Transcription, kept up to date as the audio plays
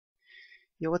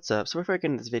Yo, what's up? So before I get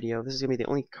into this video, this is gonna be the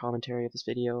only commentary of this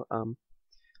video.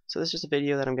 So this is just a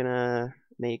video that I'm gonna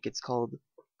make. It's called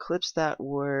clips that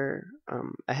were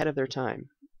ahead of their time,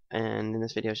 and in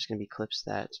this video, it's just gonna be clips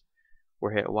that were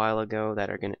hit a while ago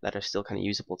that are still kind of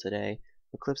usable today.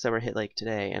 The clips that were hit like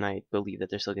today, and I believe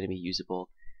that they're still gonna be usable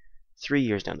 3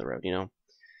 years down the road.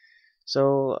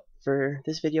 So for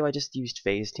this video, I just used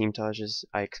FaZe Teamtages.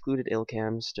 I excluded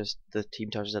Illcams, just the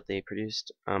Teamtages that they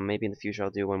produced. Maybe in the future I'll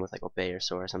do one with like Obey or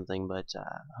so or something, but I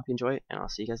hope you enjoy it, and I'll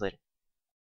see you guys later.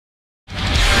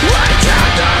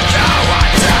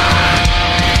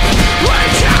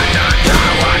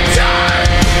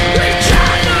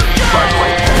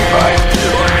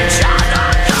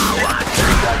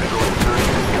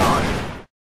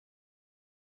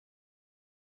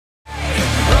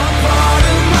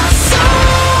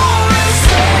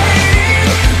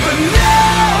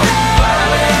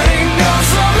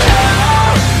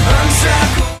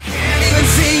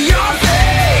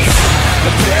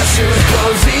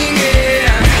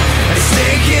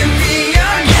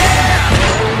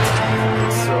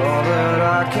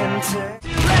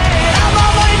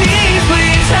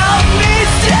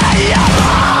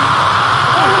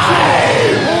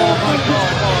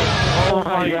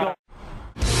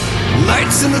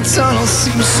 Lights in the tunnel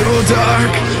seem so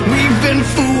dark. We've been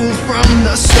fooled from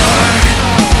the start.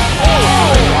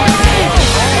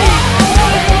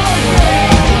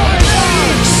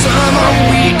 Some are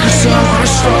weak, some are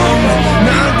strong,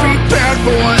 not prepared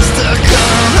for what's to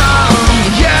come.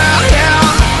 Yeah, yeah.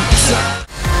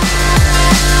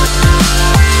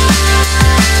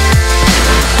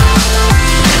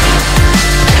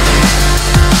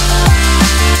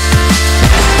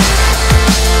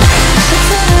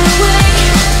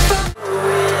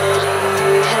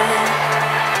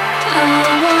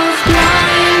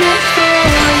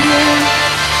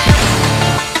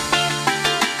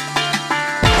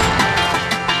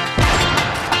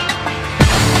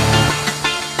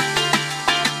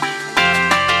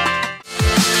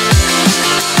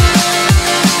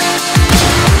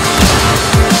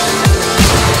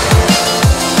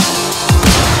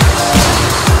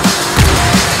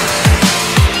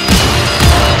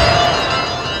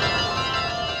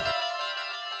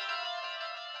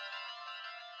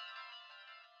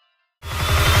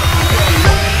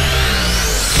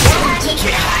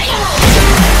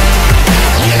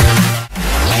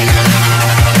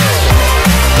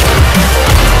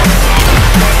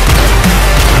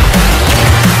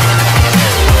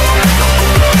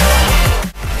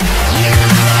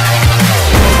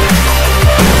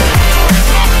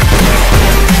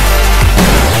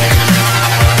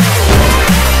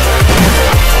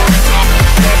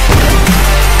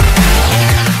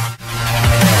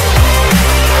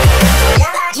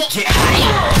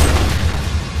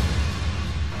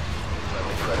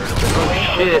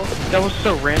 Shit, that was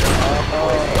so random.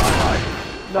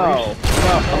 No.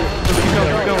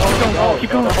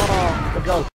 Keep going.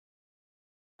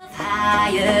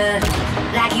 Higher,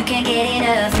 like you can't get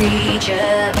enough, reach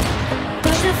up.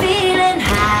 Push the feeling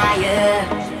higher,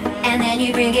 and then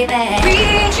you bring it back.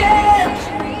 Reach up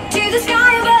to the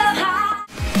sky above high.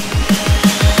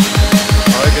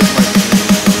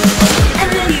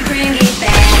 And then you bring it back.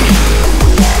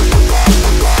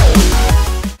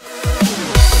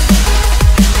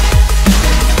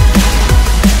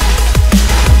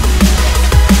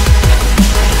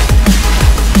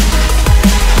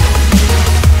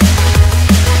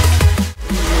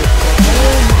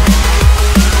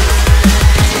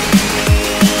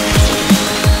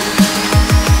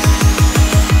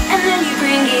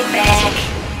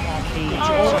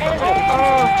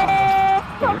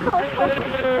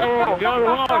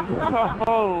 Oh!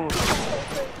 Oh!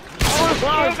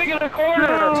 Moving in the corner!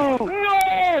 No!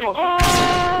 Oh!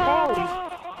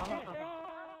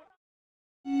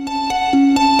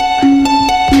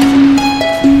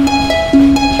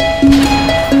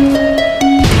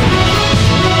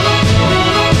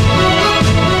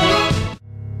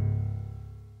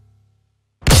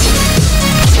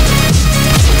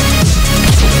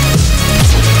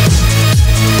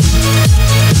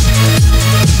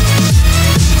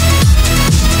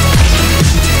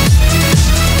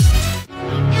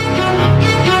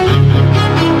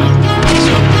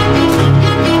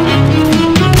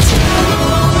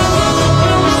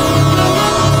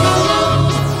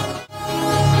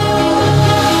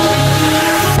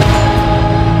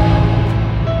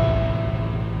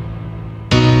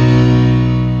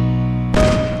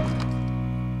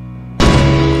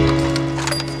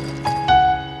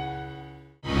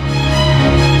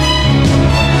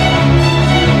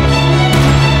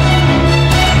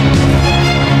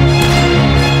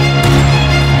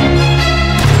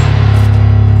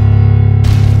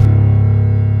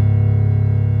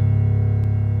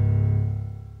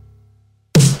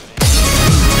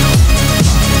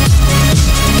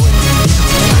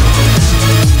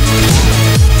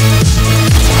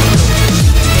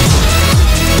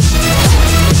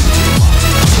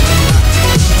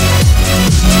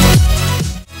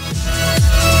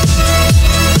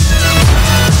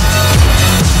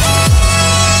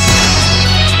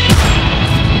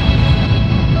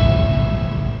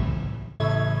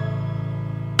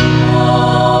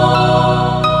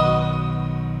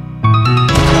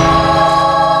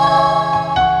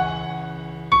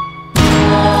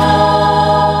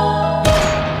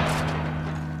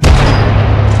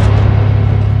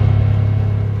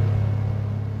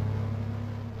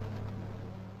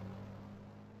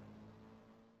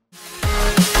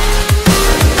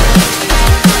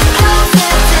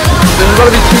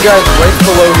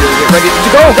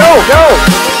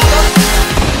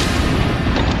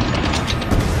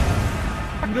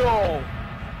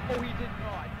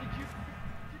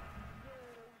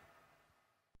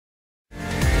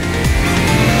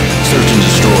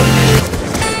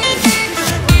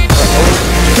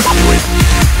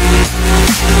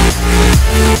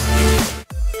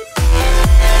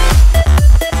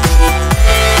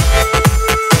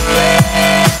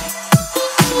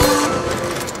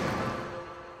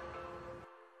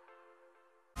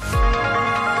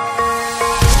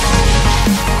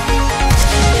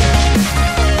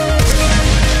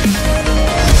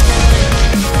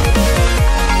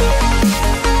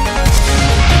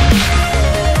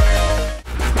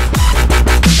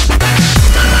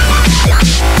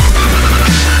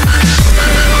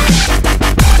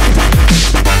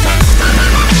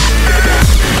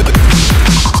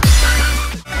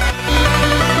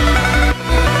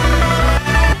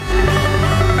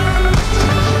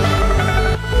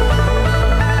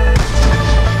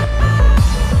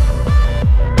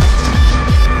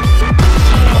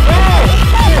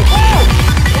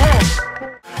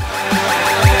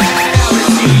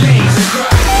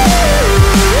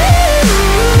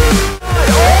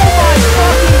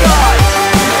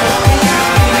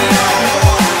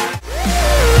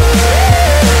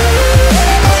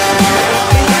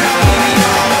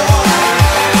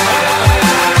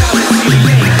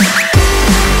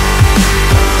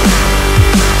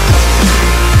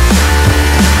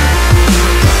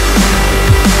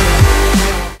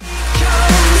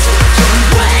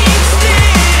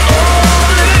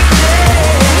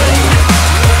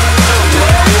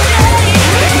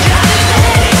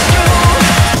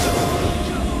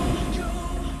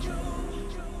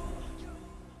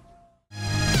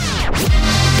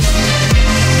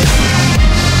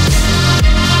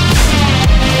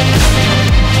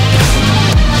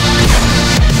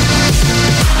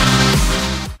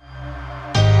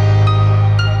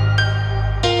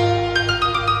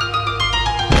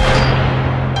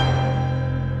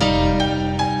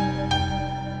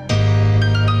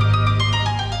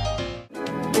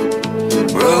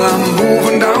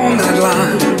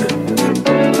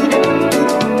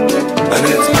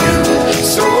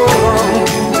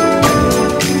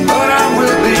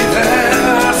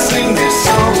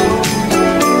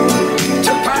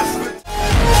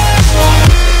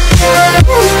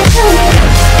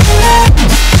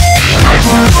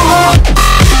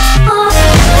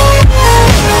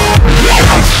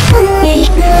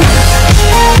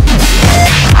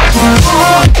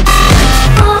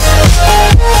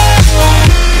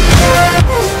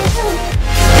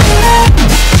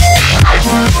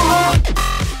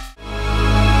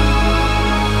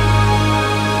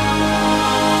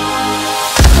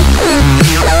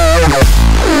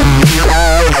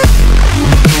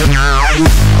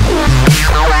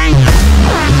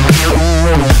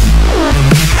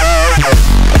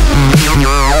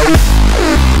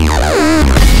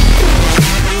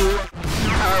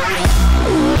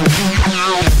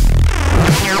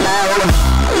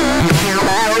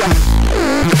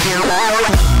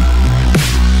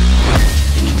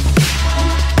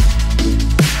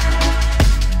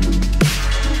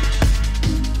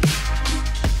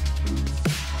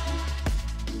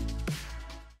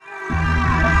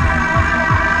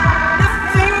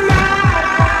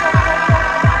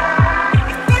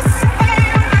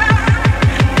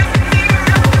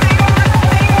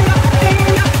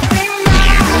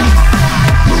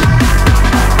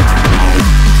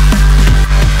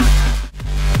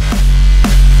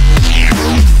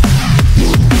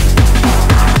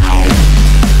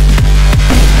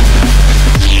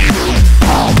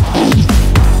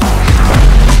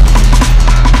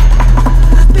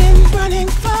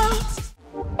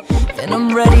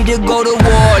 to go to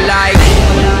war like.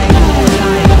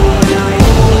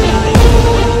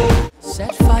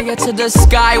 Set fire to the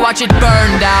sky, watch it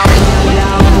burn down.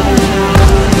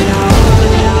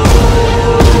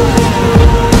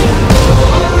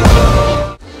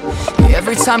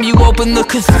 Every time you open the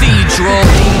cathedral.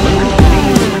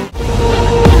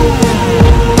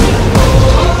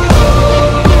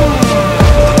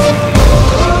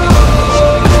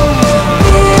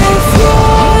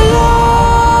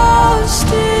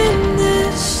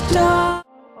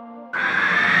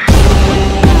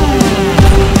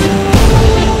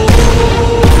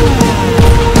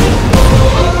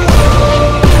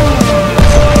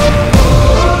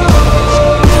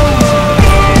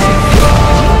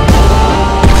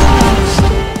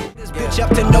 Up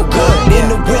to no good, in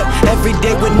the whip, every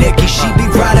day with Nikki, she be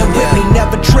riding with me,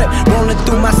 never trip, rolling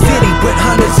through my city with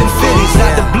hundreds and fifties,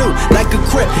 out the blue, like a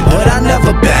crip, but I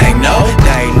never bang, no,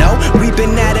 they know, we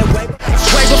been at it way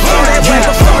before that, way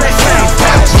before that fame,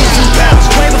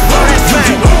 way before that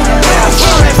fame, way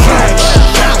before that fame, you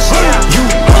bounce, way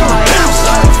before, at it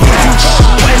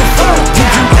way before the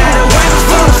fame,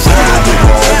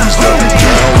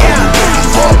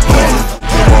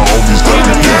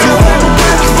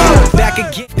 back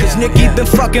again, cause Nikki been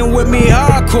fucking with me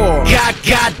hardcore.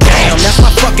 Goddamn, that's my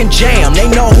fucking jam. They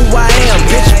know who I am,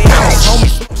 bitch. Bounce,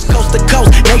 homies, coast to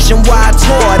coast, nationwide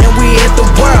tour. Then we hit the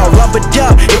world. Rubber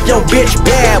dub, if your bitch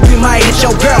bad, we might hit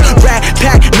your girl. Rat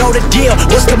pack, know the deal.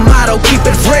 What's the motto? Keep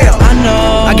it real. I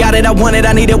know. I got it, I want it,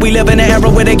 I need it. We live in an era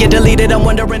where they get deleted. I'm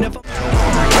wondering if